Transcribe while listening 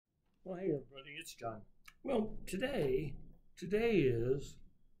Well, hey everybody, it's John. Well, today is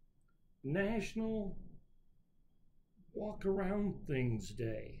National Walk Around Things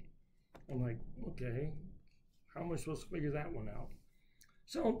Day. I'm like, okay, how am I supposed to figure that one out?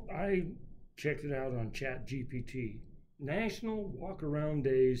 So I checked it out on Chat GPT. National Walk Around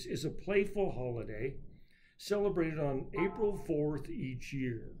Days is a playful holiday celebrated on April 4th each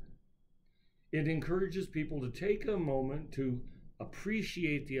year. It encourages people to take a moment to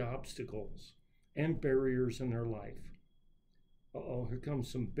appreciate the obstacles and barriers in their life. Uh-oh, here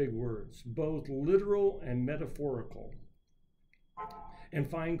comes some big words, both literal and metaphorical,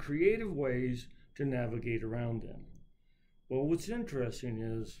 and find creative ways to navigate around them. Well, what's interesting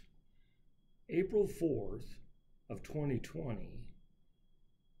is April 4th of 2020,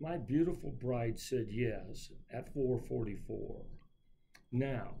 my beautiful bride said yes at 4:44.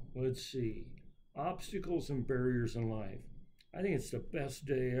 Now, let's see. Obstacles and barriers in life. I think it's the best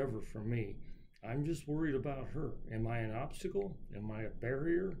day ever for me. I'm just worried about her. Am I an obstacle? Am I a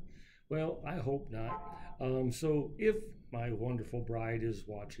barrier? Well, I hope not. So if my wonderful bride is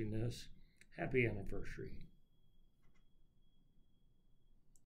watching this, happy anniversary.